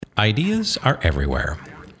Ideas are everywhere.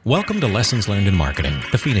 Welcome to Lessons Learned in Marketing,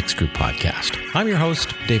 the Phoenix Group podcast. I'm your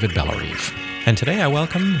host, David Bellarive. And today I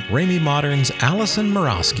welcome Ramey Modern's Allison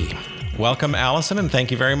Murawski. Welcome, Allison, and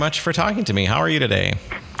thank you very much for talking to me. How are you today?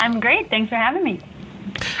 I'm great. Thanks for having me.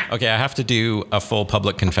 Okay, I have to do a full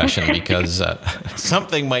public confession because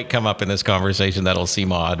something might come up in this conversation that'll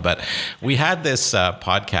seem odd, but we had this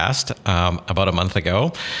podcast about a month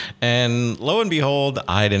ago, and lo and behold,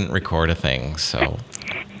 I didn't record a thing. So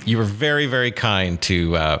you were very, very kind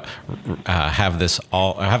to have this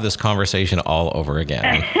conversation all over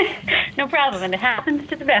again. No problem, and it happens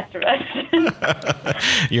to the best of us.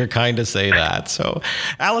 You're kind to say that. So,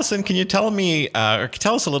 Allison, can you tell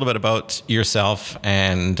us a little bit about yourself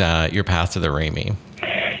and your path to the Ramey?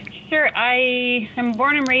 Sure. I am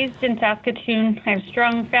born and raised in Saskatoon. I have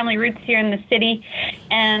strong family roots here in the city,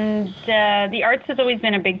 and the arts has always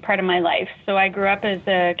been a big part of my life. So I grew up as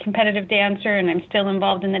a competitive dancer, and I'm still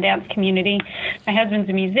involved in the dance community. My husband's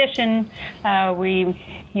a musician. We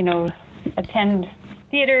attend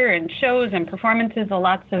theater and shows and performances of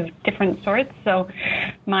lots of different sorts. So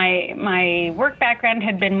my work background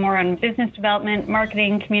had been more on business development,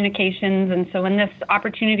 marketing, communications. And so when this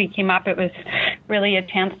opportunity came up, it was really a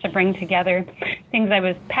chance to bring together things I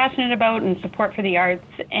was passionate about and support for the arts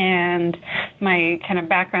and my kind of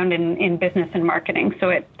background in business and marketing. So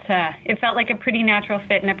it felt like a pretty natural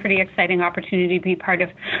fit and a pretty exciting opportunity to be part of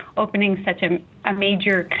opening such a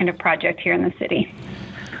major kind of project here in the city.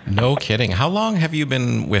 No kidding. How long have you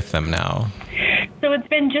been with them now? So it's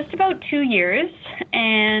been just about 2 years,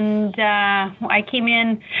 and I came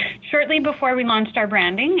in shortly before we launched our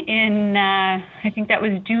branding. In I think that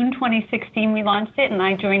was June 2016 we launched it, and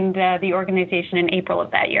I joined the organization in April of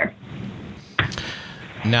that year.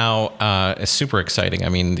 Now, it's super exciting. I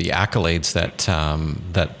mean, the accolades that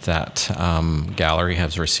gallery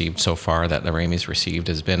has received so far, that the Ramey's received,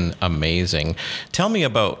 has been amazing. Tell me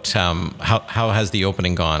about how has the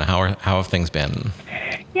opening gone? How have things been?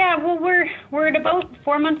 Yeah, well, we're at about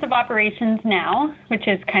 4 months of operations now, which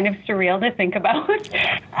is kind of surreal to think about.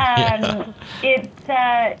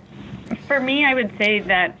 For me, I would say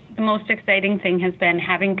that the most exciting thing has been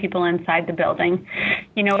having people inside the building.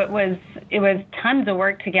 You know, it was tons of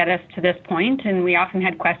work to get us to this point, and we often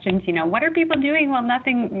had questions, what are people doing? Well,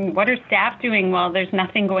 nothing. What are staff doing? Well, there's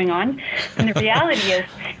nothing going on. And the reality is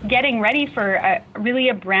getting ready for a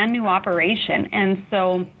brand new operation. And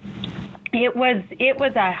so it was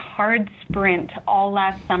a hard sprint all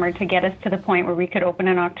last summer to get us to the point where we could open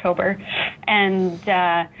in October. And,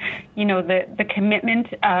 the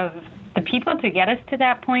commitment of the people to get us to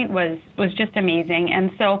that point was just amazing.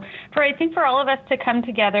 And so I think for all of us to come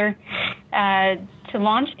together to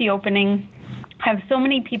launch the opening, have so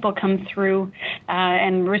many people come through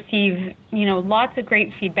and receive, lots of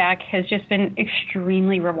great feedback has just been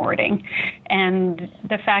extremely rewarding. And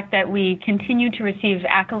the fact that we continue to receive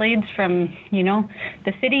accolades from,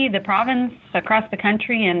 the city, the province, across the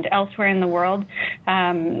country and elsewhere in the world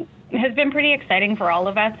has been pretty exciting for all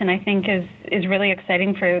of us, and I think is really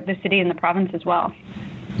exciting for the city and the province as well.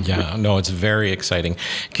 Yeah, no, it's very exciting.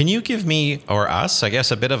 Can you give me, or us, I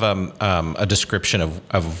guess, a bit of a description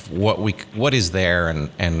of what is there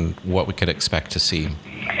and what we could expect to see?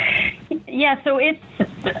 Yeah, so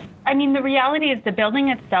the reality is the building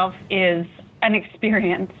itself is an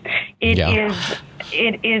experience. It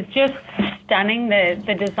is just stunning.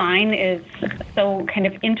 The design is so kind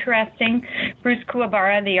of interesting. Bruce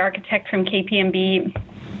Kuwabara, the architect from KPMB,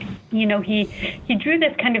 he drew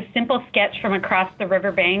this kind of simple sketch from across the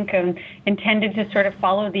riverbank and intended to sort of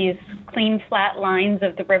follow these clean, flat lines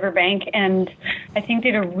of the riverbank, and I think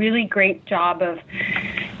did a really great job of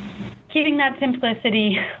keeping that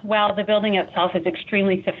simplicity while the building itself is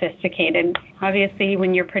extremely sophisticated. Obviously,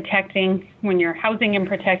 when you're housing and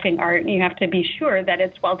protecting art, you have to be sure that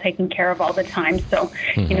it's well taken care of all the time. So,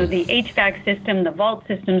 the HVAC system, the vault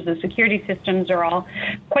systems, the security systems are all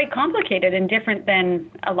quite complicated and different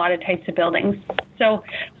than a lot of types of buildings. So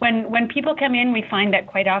when people come in, we find that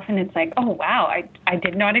quite often it's like, oh, wow, I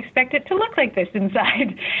did not expect it to look like this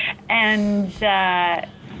inside.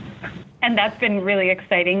 And that's been really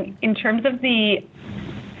exciting. In terms of the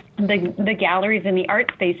galleries and the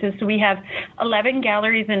art spaces, so we have 11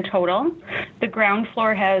 galleries in total. The ground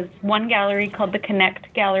floor has one gallery called the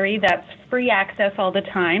Connect Gallery that's free access all the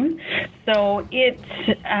time. So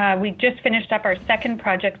we just finished up our second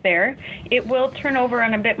project there. It will turn over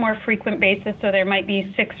on a bit more frequent basis, so there might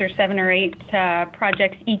be 6 or 7 or 8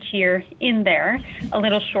 projects each year in there, a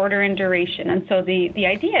little shorter in duration. And so the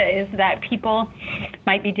idea is that people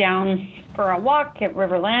might be down for a walk at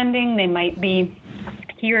River Landing. They might be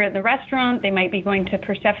here at the restaurant, they might be going to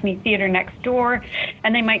Persephone Theater next door,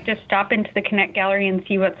 and they might just stop into the Connect Gallery and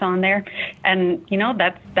see what's on there. And,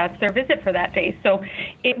 that's their visit for that day. So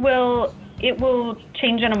it will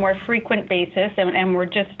change on a more frequent basis, and we're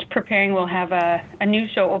just preparing. We'll have a new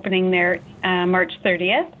show opening there March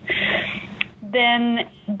 30th. Then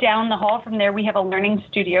down the hall from there, we have a learning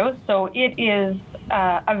studio. So it is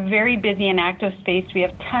a very busy and active space. We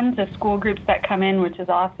have tons of school groups that come in, which is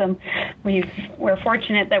awesome. We're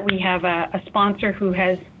fortunate that we have a sponsor who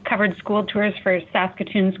has covered school tours for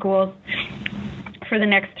Saskatoon schools for the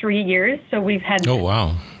next 3 years. So we've had... Oh,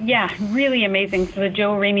 wow. Yeah, really amazing. So the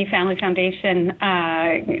Joe Ramey Family Foundation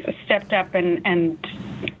stepped up and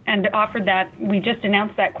offered that. We just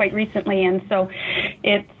announced that quite recently. And so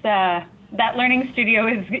it's... that learning studio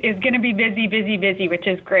is going to be busy, which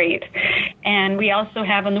is great. And we also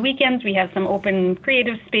have on the weekends, we have some open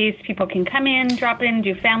creative space. People can come in, drop in,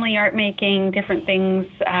 do family art making, different things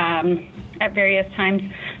at various times.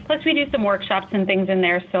 Plus we do some workshops and things in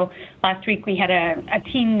there. So last week we had a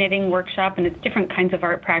teen knitting workshop, and it's different kinds of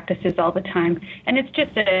art practices all the time. And it's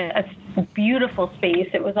just a beautiful space.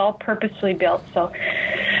 It was all purposefully built. So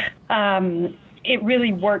it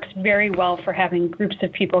really works very well for having groups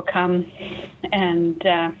of people come and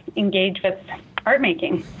engage with art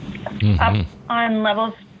making. Mm-hmm. Up on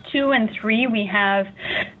levels 2 and 3,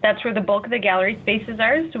 that's where the bulk of the gallery spaces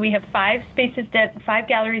are. So we have 5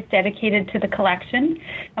 galleries dedicated to the collection,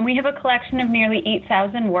 and we have a collection of nearly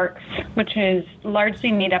 8,000 works, which is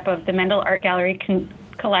largely made up of the Mendel Art Gallery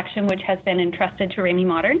collection, which has been entrusted to Ramey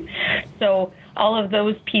Modern. So all of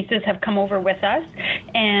those pieces have come over with us,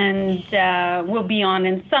 and will be on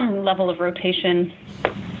in some level of rotation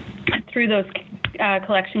through those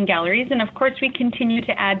collection galleries. And of course, we continue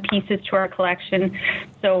to add pieces to our collection.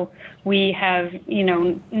 So we have,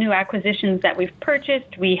 new acquisitions that we've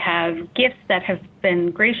purchased. We have gifts that have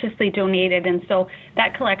been graciously donated. And so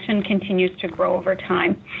that collection continues to grow over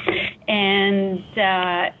time. And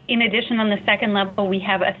in addition, on the second level, we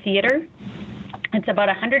have a theater. It's about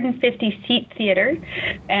 150-seat theater.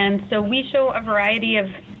 And so we show a variety of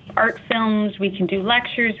art films. We can do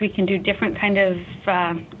lectures. We can do different kind of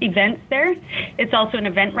events there. It's also an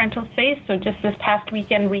event rental space. So just this past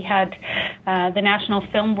weekend, we had the National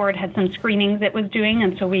Film Board had some screenings it was doing.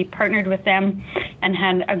 And so we partnered with them and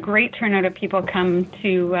had a great turnout of people come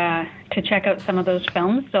to check out some of those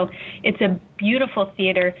films. So it's a beautiful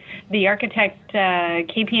theater. The architect,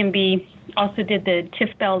 KPMB, also did the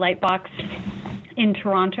TIFF Bell Lightbox in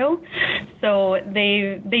Toronto, so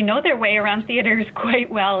they know their way around theaters quite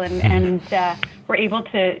well, and we're able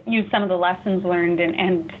to use some of the lessons learned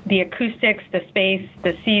and the acoustics, the space,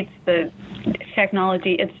 the seats, the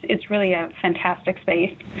technology. It's really a fantastic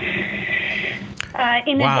space.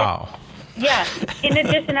 Wow. Yeah. In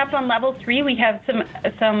addition, up on level 3, we have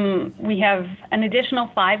we have an additional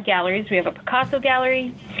 5 galleries. We have a Picasso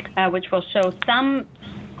gallery, which will show some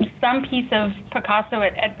piece of Picasso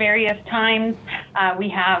at various times. We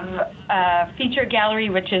have a feature gallery,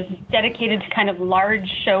 which is dedicated to kind of large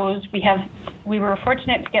shows. We were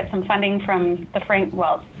fortunate to get some funding from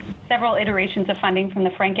several iterations of funding from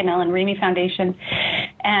the Frank and Ellen Ramey Foundation.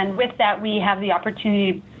 And with that, we have the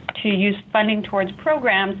opportunity to use funding towards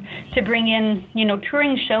programs to bring in,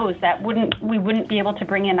 touring shows that we wouldn't be able to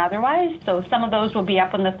bring in otherwise. So some of those will be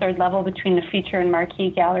up on the 3rd level between the feature and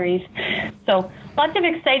marquee galleries. So lots of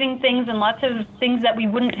exciting things and lots of things that we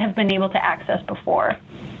wouldn't have been able to access before.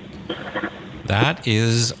 That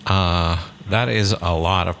is a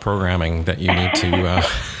lot of programming that you need to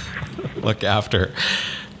look after.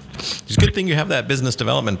 It's a good thing you have that business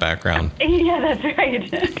development background. Yeah, that's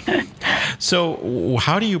right. So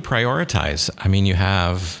how do you prioritize? I mean, you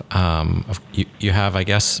have, I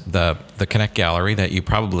guess, the Connect Gallery that you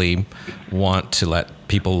probably want to let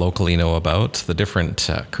people locally know about, the different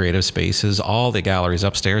creative spaces, all the galleries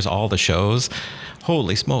upstairs, all the shows.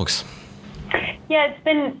 Holy smokes. Yeah, it's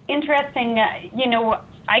been interesting.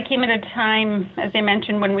 I came at a time, as I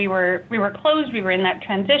mentioned, when we were closed. We were in that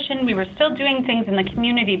transition. We were still doing things in the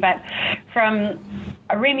community, but from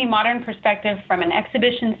a Ramey Modern perspective, from an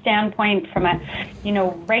exhibition standpoint, from a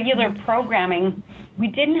regular programming, we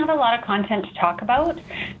didn't have a lot of content to talk about,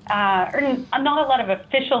 or not a lot of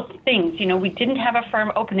official things. We didn't have a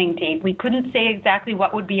firm opening date. We couldn't say exactly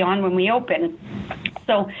what would be on when we open.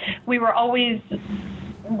 So we were always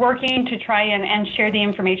working to try and share the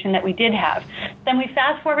information that we did have. Then we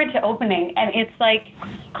fast forward to opening, and it's like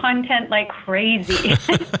content like crazy.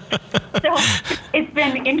 So it's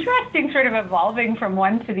been interesting sort of evolving from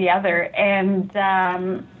one to the other. And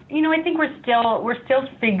I think we're still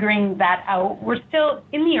figuring that out. We're still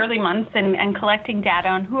in the early months and collecting data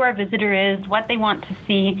on who our visitor is, what they want to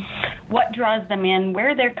see, what draws them in,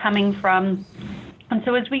 where they're coming from. And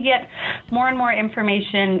so as we get more and more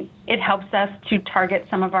information, it helps us to target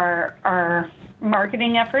some of our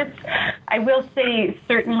marketing efforts. I will say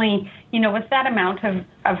certainly, with that amount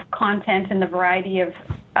of content and the variety of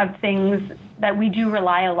things, that we do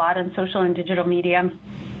rely a lot on social and digital media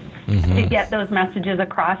to get those messages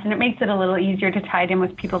across, and it makes it a little easier to tie it in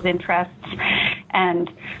with people's interests and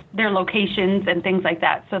their locations and things like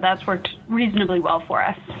that. So that's worked reasonably well for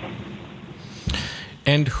us.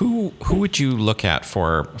 And who would you look at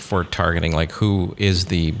for targeting? Like, who is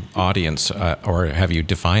the audience, or have you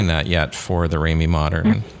defined that yet for the Ramey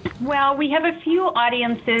Modern? Well, we have a few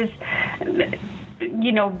audiences,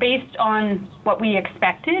 based on what we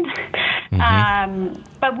expected.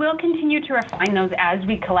 But we'll continue to refine those as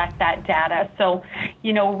we collect that data. So,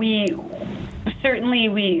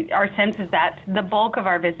 our sense is that the bulk of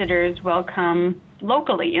our visitors will come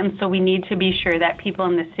locally, and so we need to be sure that people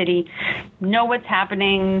in the city know what's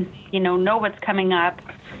happening, know what's coming up,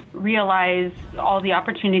 realize all the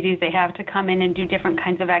opportunities they have to come in and do different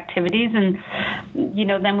kinds of activities. And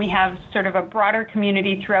then we have sort of a broader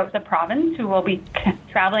community throughout the province who will be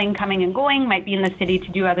traveling, coming and going, might be in the city to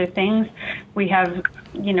do other things. We have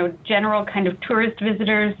general kind of tourist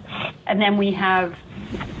visitors, and then we have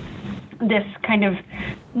this kind of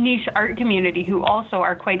niche art community who also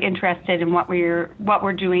are quite interested in what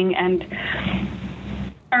we're doing and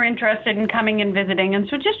are interested in coming and visiting. And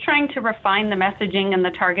so just trying to refine the messaging and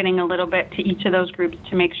the targeting a little bit to each of those groups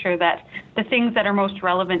to make sure that the things that are most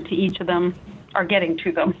relevant to each of them are getting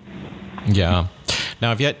to them. Yeah. Now,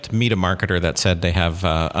 I've yet to meet a marketer that said they have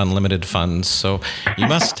unlimited funds, so you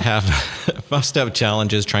must have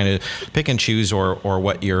challenges trying to pick and choose or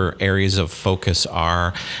what your areas of focus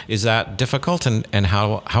are. Is that difficult, and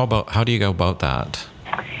how do you go about that?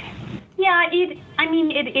 Yeah,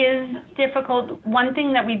 it is difficult. One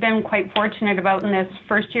thing that we've been quite fortunate about in this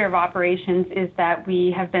first year of operations is that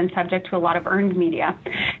we have been subject to a lot of earned media.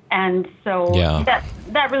 And so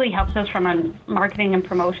that really helps us from a marketing and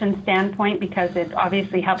promotion standpoint, because it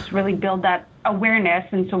obviously helps really build that awareness,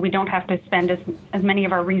 and so we don't have to spend as many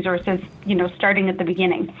of our resources, starting at the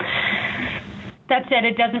beginning. That said,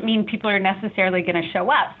 it doesn't mean people are necessarily going to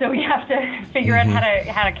show up. So we have to figure out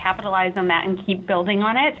how to capitalize on that and keep building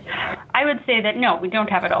on it. I would say that, no, we don't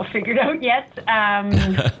have it all figured out yet.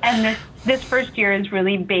 And this first year is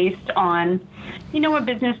really based on, a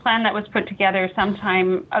business plan that was put together some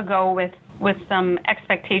time ago with some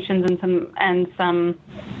expectations and some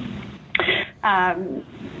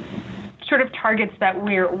sort of targets that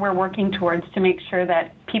we're working towards to make sure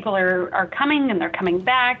that people are coming and they're coming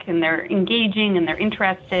back and they're engaging and they're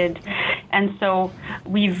interested. And so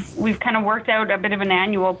we've kind of worked out a bit of an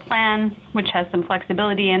annual plan, which has some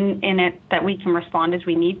flexibility in it that we can respond as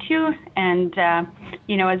we need to. And,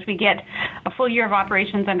 as we get a full year of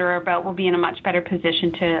operations under our belt, we'll be in a much better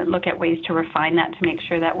position to look at ways to refine that to make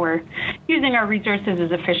sure that we're using our resources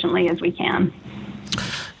as efficiently as we can.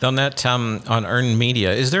 On that, on earned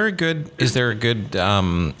media, is there a good,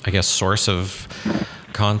 I guess, source of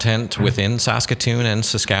content within Saskatoon and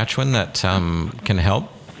Saskatchewan that can help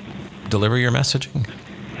deliver your messaging?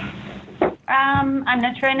 I'm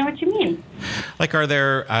not sure I know what you mean. Like, are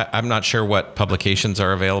there, I'm not sure what publications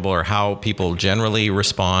are available or how people generally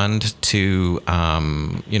respond to,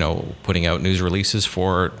 putting out news releases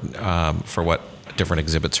for what different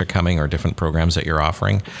exhibits are coming or different programs that you're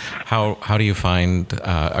offering. How do you find,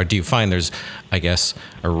 or do you find there's, I guess,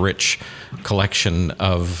 a rich collection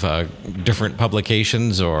of different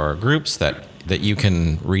publications or groups that you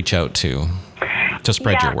can reach out to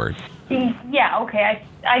spread your word? Yeah, okay,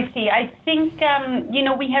 I see. I think,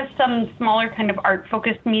 we have some smaller kind of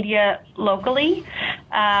art-focused media locally,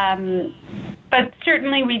 but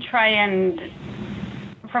certainly we try and,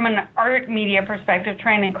 from an art media perspective,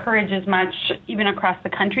 try and encourage as much, even across the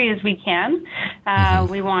country, as we can.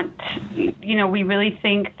 We want, we really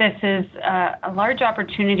think this is a large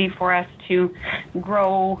opportunity for us to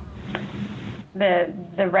grow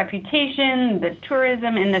the reputation, the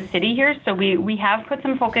tourism in the city here. So we have put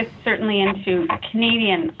some focus certainly into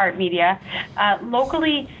Canadian art media.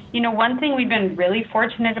 Locally, one thing we've been really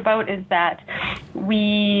fortunate about is that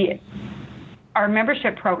our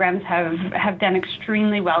membership programs have done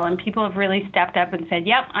extremely well, and people have really stepped up and said,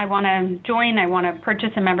 yep, I want to join, I want to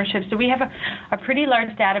purchase a membership. So we have a pretty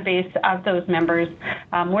large database of those members,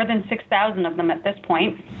 more than 6,000 of them at this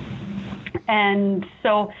point. And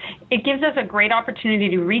so it gives us a great opportunity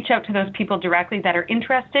to reach out to those people directly that are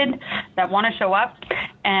interested, that want to show up.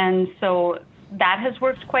 And so that has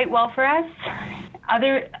worked quite well for us.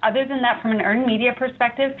 Other than that, from an earned media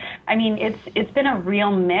perspective, I mean, it's been a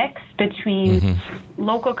real mix between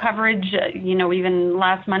local coverage. Even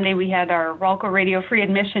last Monday we had our Rolco Radio Free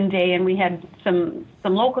Admission Day, and we had some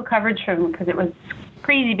local coverage because it was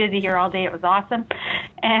crazy busy here all day. It was awesome,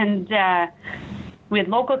 and we had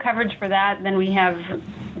local coverage for that. Then we have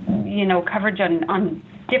coverage on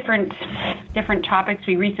different topics.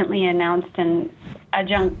 We recently announced an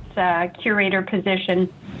adjunct curator position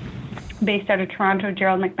based out of Toronto,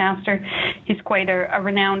 Gerald McMaster. He's quite a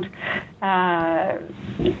renowned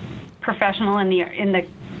professional in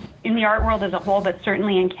the art world as a whole, but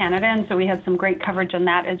certainly in Canada. And so we had some great coverage on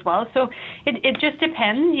that as well. So it just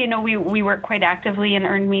depends. We work quite actively in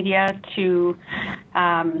earned media to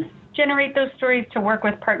generate those stories, to work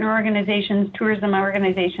with partner organizations, tourism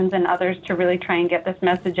organizations, and others to really try and get this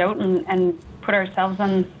message out and put ourselves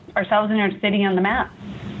and our city on the map.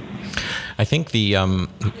 I think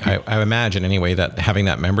I imagine anyway that having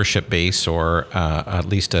that membership base or at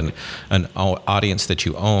least an audience that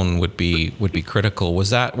you own would be critical.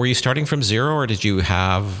 Were you starting from zero, or did you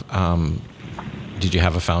have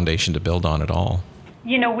a foundation to build on at all?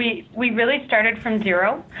 We really started from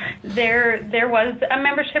zero. There was a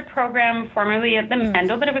membership program formerly at the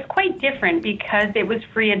Mendel, but it was quite different because it was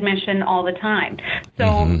free admission all the time.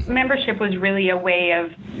 So membership was really a way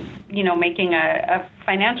of, making a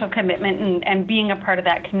financial commitment and being a part of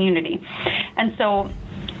that community. And so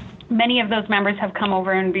many of those members have come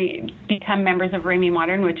over and become members of Ramey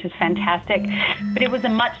Modern, which is fantastic. But it was a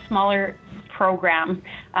much smaller program,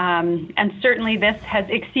 and certainly this has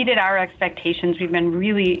exceeded our expectations. The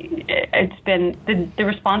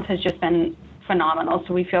response has just been phenomenal.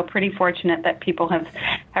 So we feel pretty fortunate that people have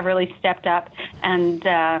really stepped up and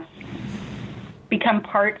become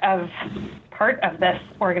part of this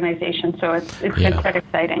organization. So it's been quite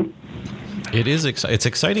exciting. It is. It's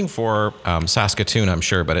exciting for Saskatoon, I'm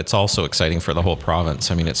sure, but it's also exciting for the whole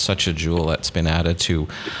province. I mean, it's such a jewel that's been added to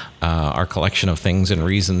our collection of things and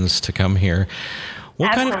reasons to come here.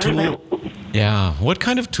 What kind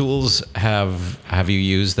of tools have you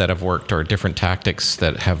used that have worked, or different tactics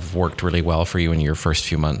that have worked really well for you in your first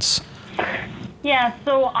few months? Yeah,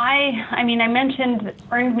 so I mentioned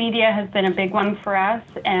earned media has been a big one for us,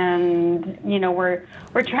 and we're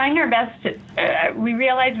trying our best. We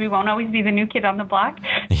realize we won't always be the new kid on the block,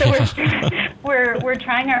 so we're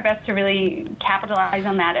trying our best to really capitalize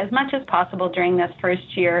on that as much as possible during this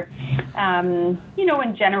first year, and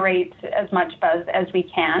generate as much buzz as we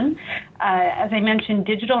can. As I mentioned,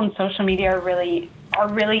 digital and social media are really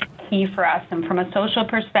key for us. And from a social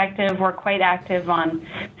perspective, we're quite active on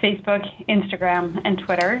Facebook, Instagram, and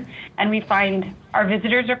Twitter. And we find our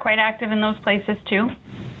visitors are quite active in those places too.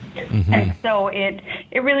 And so it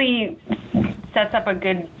really sets up a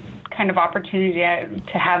good kind of opportunity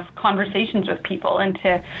to have conversations with people and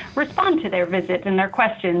to respond to their visit and their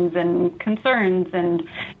questions and concerns. And,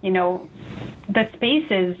 the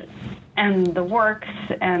spaces and the works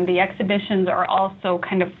and the exhibitions are also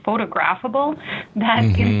kind of photographable. That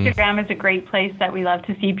Instagram is a great place that we love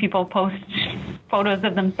to see people post photos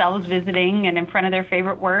of themselves visiting and in front of their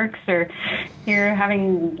favorite works, or here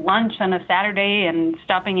having lunch on a Saturday and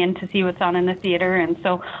stopping in to see what's on in the theater. And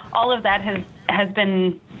so all of that has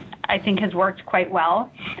been, I think, has worked quite well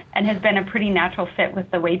and has been a pretty natural fit with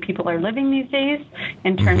the way people are living these days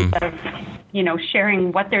in terms of,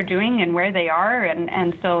 sharing what they're doing and where they are.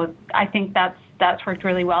 And so I think that's worked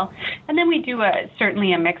really well. And then we do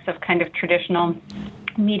certainly a mix of kind of traditional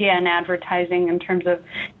media and advertising in terms of,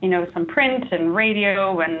 some print and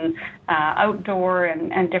radio and outdoor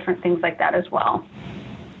and different things like that as well.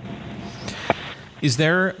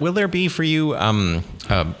 Will there be for you an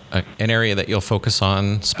area that you'll focus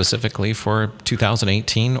on specifically for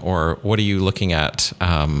 2018, or what are you looking at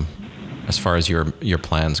as far as your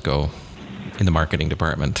plans go in the marketing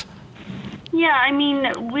department? Yeah,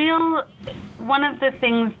 one of the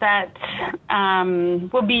things that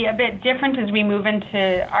will be a bit different as we move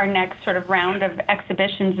into our next sort of round of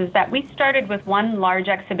exhibitions is that we started with one large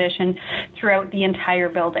exhibition throughout the entire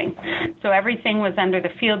building. So everything was under the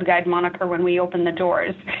Field Guide moniker when we opened the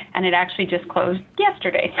doors, and it actually just closed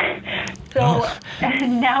yesterday. So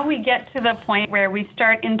now we get to the point where we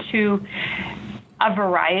start into a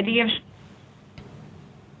variety of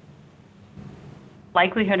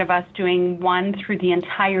likelihood of us doing one through the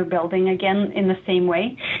entire building again in the same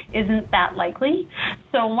way isn't that likely.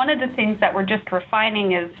 So one of the things that we're just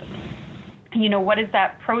refining is, what is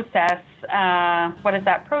that process? What does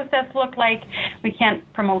that process look like? We can't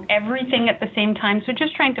promote everything at the same time. So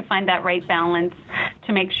just trying to find that right balance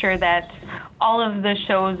to make sure that all of the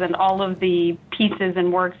shows and all of the pieces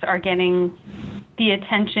and works are getting the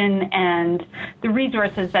attention and the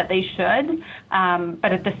resources that they should,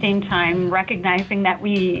 but at the same time recognizing that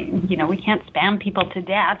we can't spam people to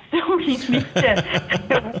death, so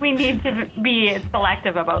we need to be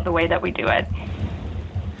selective about the way that we do it.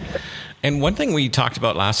 And one thing we talked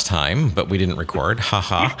about last time, but we didn't record,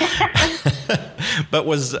 but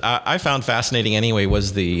was I found fascinating anyway,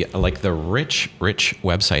 was the rich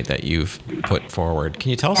website that you've put forward.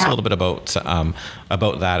 Can you tell us a little bit about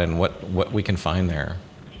that and what we can find there?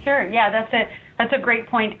 Sure. Yeah, that's a great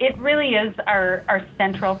point. It really is our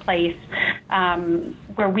central place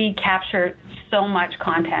where we capture so much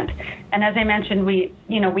content. And as I mentioned, we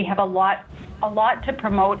have a lot to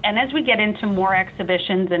promote, and as we get into more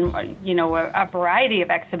exhibitions and a variety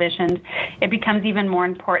of exhibitions, it becomes even more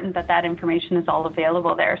important that information is all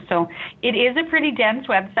available there. So it is a pretty dense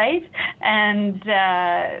website, and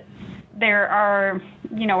there are,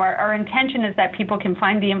 our intention is that people can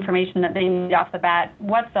find the information that they need off the bat.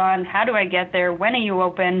 What's on? How do I get there? When are you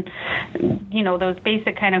open? Those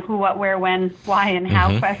basic kind of who, what, where, when, why, and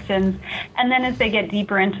how questions. And then as they get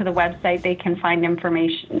deeper into the website, they can find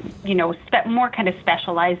information, more kind of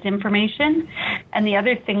specialized information. And the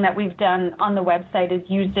other thing that we've done on the website is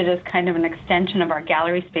used it as kind of an extension of our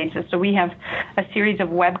gallery spaces. So we have a series of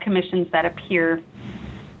web commissions that appear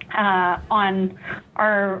on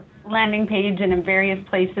our landing page and in various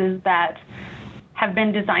places that have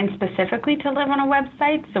been designed specifically to live on a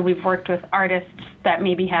website. So we've worked with artists that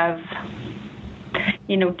maybe have,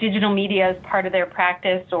 digital media as part of their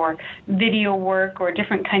practice, or video work, or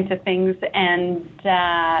different kinds of things, and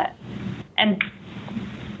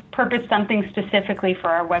purposed something specifically for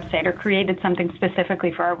our website, or created something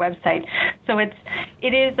specifically for our website. So it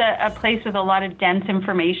is a place with a lot of dense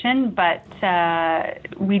information, but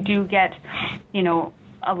we do get,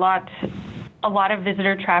 a lot of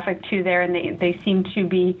visitor traffic to there, and they seem to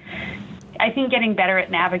be, I think, getting better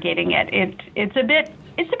at navigating it. It's a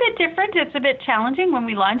bit different. It's a bit challenging. When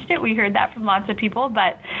we launched it, we heard that from lots of people,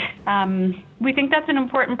 but we think that's an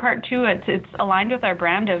important part too. It's aligned with our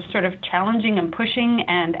brand of sort of challenging and pushing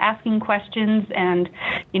and asking questions and,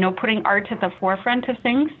 putting art at the forefront of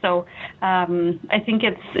things. So I think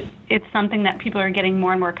it's something that people are getting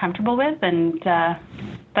more and more comfortable with, and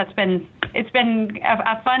it's been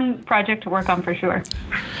a fun project to work on for sure.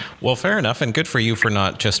 Well, fair enough, and good for you for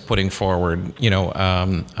not just putting forward,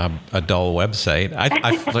 a dull website.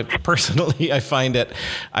 I personally,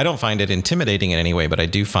 I don't find it intimidating in any way, but I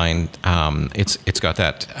do find it's got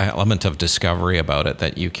that element of discovery about it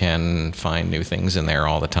that you can find new things in there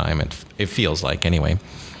all the time. It feels like, anyway.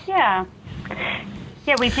 Yeah.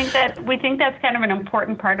 Yeah, we think that's kind of an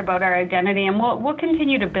important part about our identity, and we'll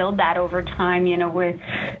continue to build that over time. With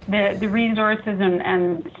the resources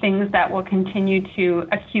and things that will continue to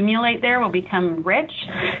accumulate there will become rich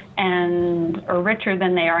or richer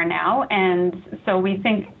than they are now, and so we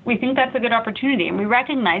think that's a good opportunity, and we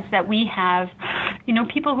recognize that we have,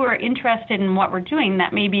 people who are interested in what we're doing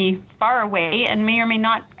that may be far away and may or may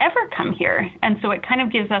not ever come here, and so it kind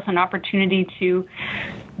of gives us an opportunity to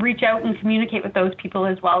reach out and communicate with those people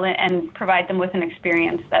as well, and provide them with an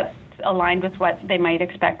experience that's aligned with what they might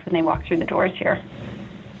expect when they walk through the doors here.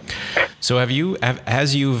 So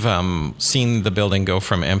as you've seen the building go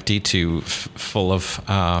from empty to full of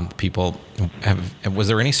people, was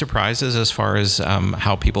there any surprises as far as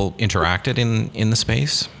how people interacted in the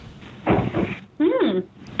space?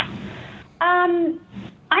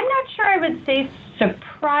 I'm not sure I would say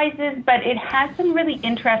surprises, but it has been really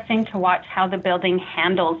interesting to watch how the building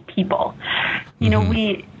handles people.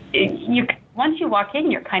 Once you walk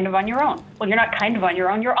in, you're kind of on your own. Well, you're not kind of on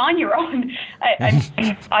your own, you're on your own.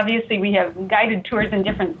 Obviously, we have guided tours and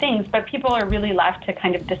different things, but people are really left to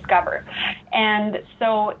kind of discover. And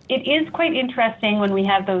so it is quite interesting when we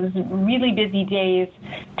have those really busy days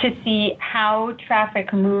to see how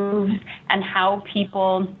traffic moves and how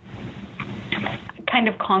people kind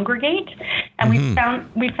of congregate. And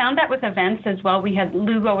we found that with events as well. We had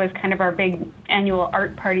Lugo as kind of our big annual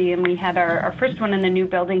art party, and we had our first one in the new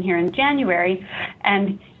building here in January.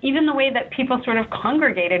 And even the way that people sort of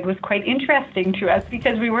congregated was quite interesting to us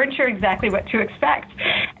because we weren't sure exactly what to expect.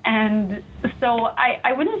 And so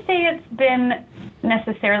I wouldn't say it's been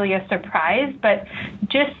necessarily a surprise, but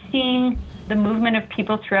just seeing the movement of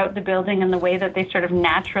people throughout the building and the way that they sort of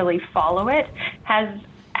naturally follow it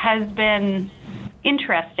has been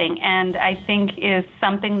interesting, and I think is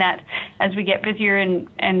something that as we get busier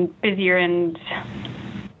and busier and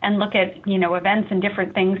look at events and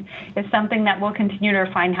different things, is something that we'll continue to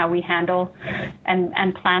refine how we handle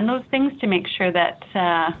and plan those things to make sure that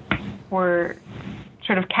we're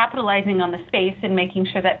sort of capitalizing on the space and making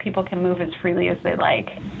sure that people can move as freely as they like.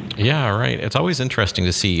 Yeah, right. It's always interesting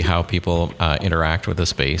to see how people interact with the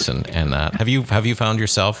space and that. Have you found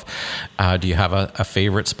yourself, do you have a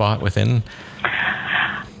favorite spot within?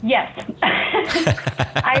 Yes.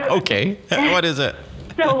 Okay. What is it?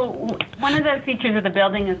 So one of the features of the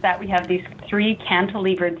building is that we have these 3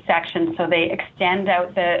 cantilevered sections, so they extend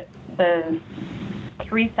out the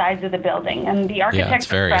 3 sides of the building, and the architect. Yeah, it's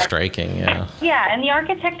very striking. Yeah. Yeah, and the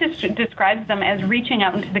architect describes them as reaching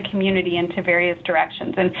out into the community into various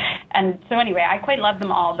directions, and so anyway, I quite love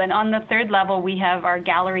them all. But on the 3rd level, we have our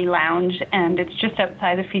gallery lounge, and it's just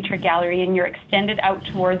outside the feature gallery, and you're extended out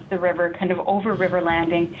towards the river, kind of over River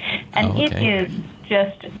Landing, and It is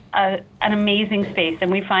just an amazing space. And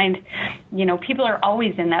we find, people are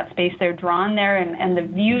always in that space. They're drawn there, and the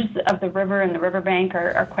views of the river and the riverbank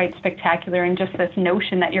are quite spectacular. And just this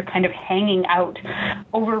notion that you're kind of hanging out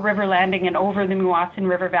over River Landing and over the Meewasin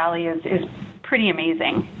River Valley is pretty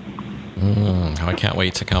amazing. I can't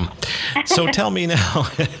wait to come. So tell me now,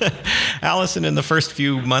 Alison, in the first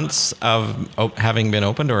few months of having been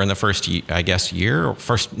opened, or in the first, I guess, year, or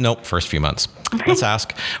first few months, let's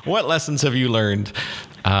ask, what lessons have you learned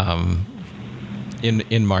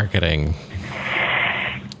in marketing?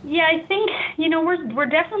 Yeah, I think, we're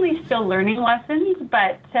definitely still learning lessons,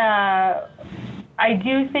 but I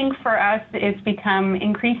do think for us it's become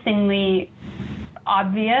increasingly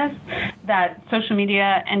obvious that social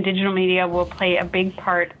media and digital media will play a big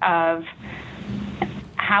part of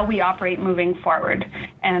how we operate moving forward.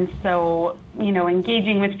 And so,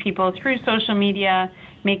 engaging with people through social media,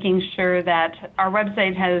 making sure that our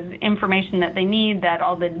website has information that they need, that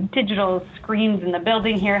all the digital screens in the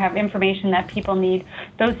building here have information that people need.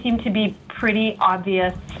 Those seem to be pretty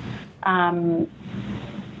obvious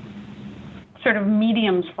sort of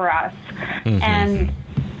mediums for us. Mm-hmm.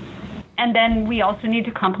 And then we also need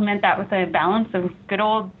to complement that with a balance of good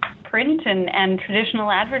old print and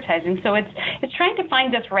traditional advertising. So it's trying to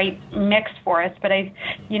find this right mix for us. But I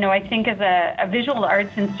think as a visual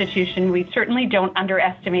arts institution, we certainly don't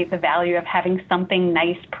underestimate the value of having something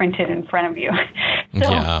nice printed in front of you.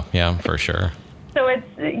 Yeah, for sure. So it's,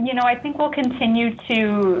 I think we'll continue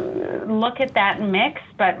to look at that mix,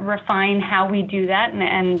 but refine how we do that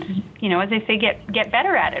and as I say, get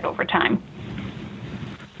better at it over time.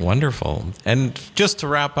 Wonderful. And just to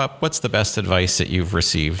wrap up, what's the best advice that you've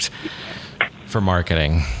received for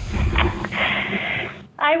marketing?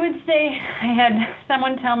 I would say I had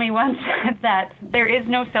someone tell me once that there is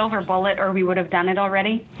no silver bullet or we would have done it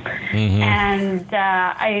already. Mm-hmm. And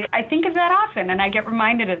I think of that often, and I get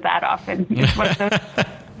reminded of that often. It's one of those,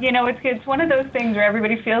 it's one of those things where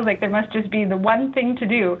everybody feels like there must just be the one thing to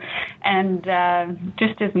do, and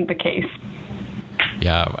just isn't the case.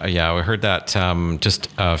 Yeah, we heard that just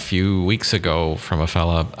a few weeks ago from a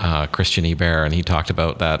fella, Christian Hebert, and he talked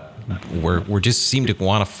about that. We're just seem to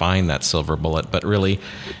want to find that silver bullet, but really,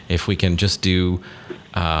 if we can just do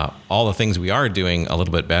all the things we are doing a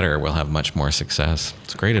little bit better, we'll have much more success.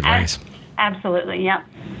 It's great advice. Absolutely, yeah.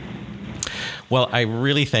 Well, I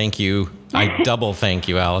really thank you. I double thank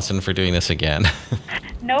you, Alison, for doing this again.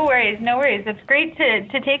 No worries. It's great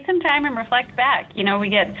to take some time and reflect back. We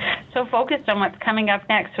get so focused on what's coming up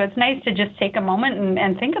next. So it's nice to just take a moment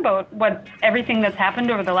and think about everything that's happened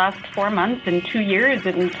over the last 4 months and 2 years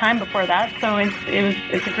and time before that. So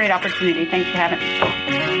it's a great opportunity. Thanks for having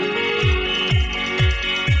me.